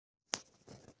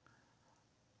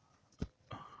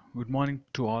Good morning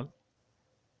to all.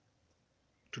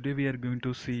 Today we are going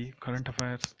to see current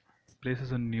affairs,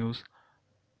 places and news,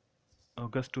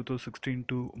 August 2016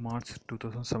 to March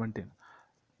 2017.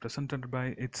 Presented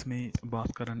by It's Me,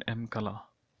 Bhaskar and M. Kala.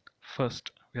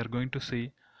 First, we are going to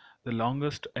see the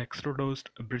longest extrodosed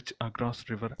bridge across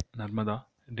River Narmada,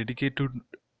 dedicated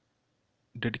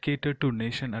to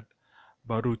nation at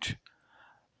Bharuch.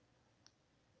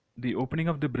 The opening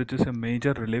of the bridge is a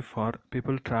major relief for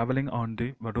people traveling on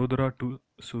the Vadodara to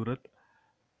Surat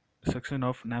section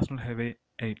of National Highway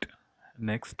 8.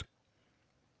 Next,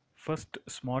 first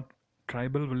smart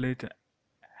tribal village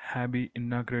Habi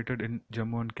inaugurated in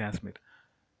Jammu and Kashmir.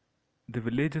 The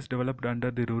village is developed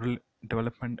under the Rural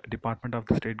Development Department of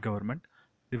the state government.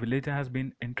 The village has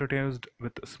been introduced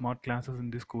with smart classes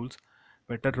in the schools,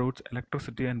 better roads,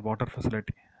 electricity and water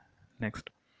facility.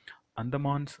 Next,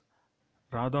 Andaman's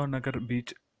Radha Nagar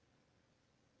beach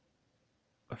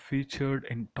featured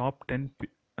in top 10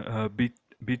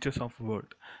 beaches of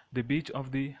world. The beach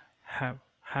of the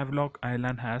Havelock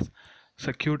Island has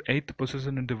secured 8th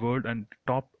position in the world and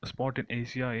top spot in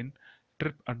Asia in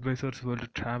TripAdvisor's World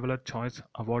Traveler Choice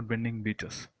Award-winning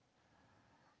beaches.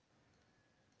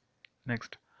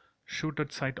 Next,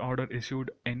 shoot-at-sight order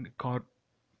issued in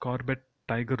Corbett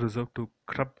Tiger Reserve to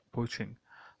curb poaching.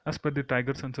 As per the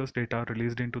tiger census data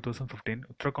released in 2015,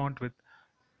 Uttarakhand with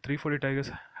 340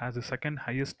 tigers has the second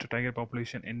highest tiger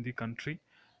population in the country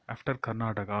after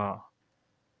Karnataka.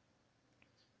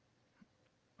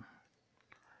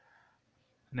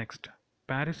 Next,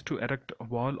 Paris to erect a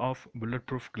wall of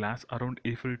bulletproof glass around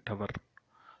Eiffel Tower.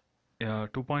 A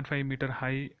 2.5-meter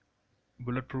high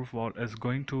bulletproof wall is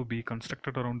going to be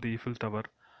constructed around the Eiffel Tower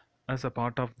as a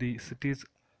part of the city's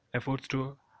efforts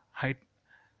to height-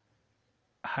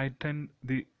 heighten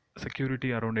the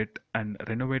security around it and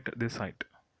renovate the site.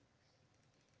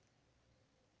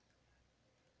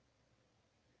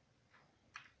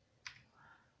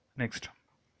 Next,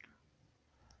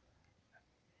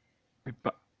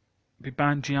 Pipa-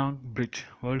 Pipanjiang Bridge,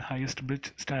 world highest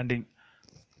bridge standing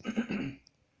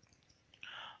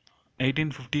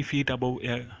 1850 feet above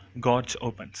a gorge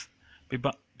opens.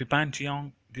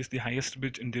 Pipanjiang is the highest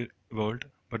bridge in the world,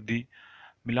 but the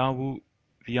Milavu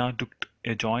Viaduct,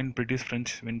 a joint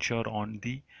British-French venture on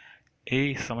the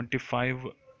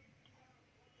A75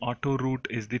 autoroute,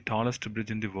 is the tallest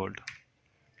bridge in the world.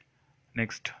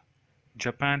 Next,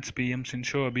 Japan's PM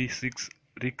Shinzo Abe seeks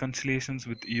reconciliations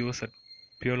with US at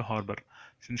Pearl Harbor.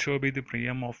 Shinzo Abe, the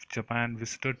PM of Japan,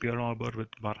 visited Pearl Harbor with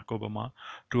Barack Obama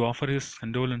to offer his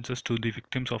condolences to the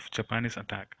victims of Japanese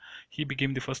attack. He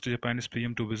became the first Japanese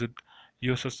PM to visit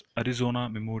USS Arizona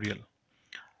Memorial.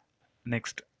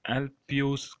 Next,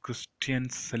 Alpeo's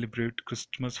Christians celebrate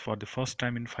Christmas for the first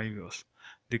time in 5 years.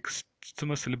 The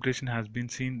Christmas celebration has been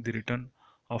seen the return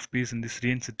of peace in the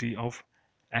Syrian city of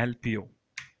Alpeo.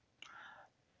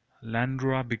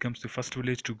 Landura becomes the first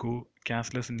village to go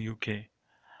cashless in UK.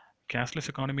 Cashless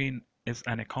economy is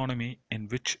an economy in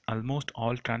which almost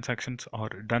all transactions are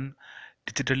done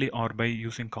digitally or by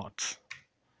using cards.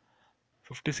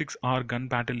 56-hour gun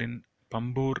battle in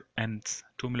Pambur ends,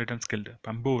 2 militants killed.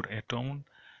 Pambur, a town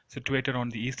situated on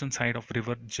the eastern side of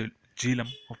River Jhelum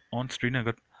on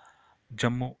Srinagar,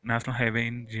 Jammu National Highway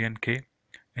in J&K,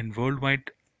 and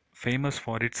worldwide famous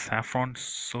for its saffron,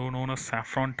 so known as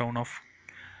saffron town of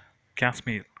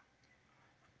Kashmir.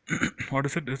 What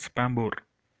is it? It's Pambur.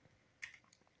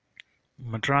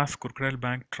 Madras Crocodile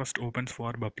Bank Trust opens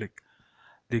for public.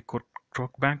 The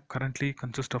Croc Bank currently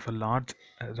consists of a large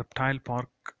reptile park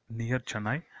near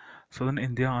Chennai, southern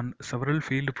India, and several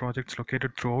field projects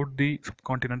located throughout the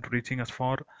subcontinent, reaching as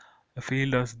far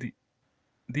afield as the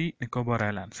Nicobar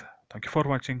Islands. Thank you for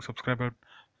watching. Subscribe at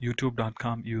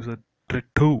youtube.com user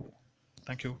 2.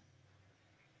 Thank you.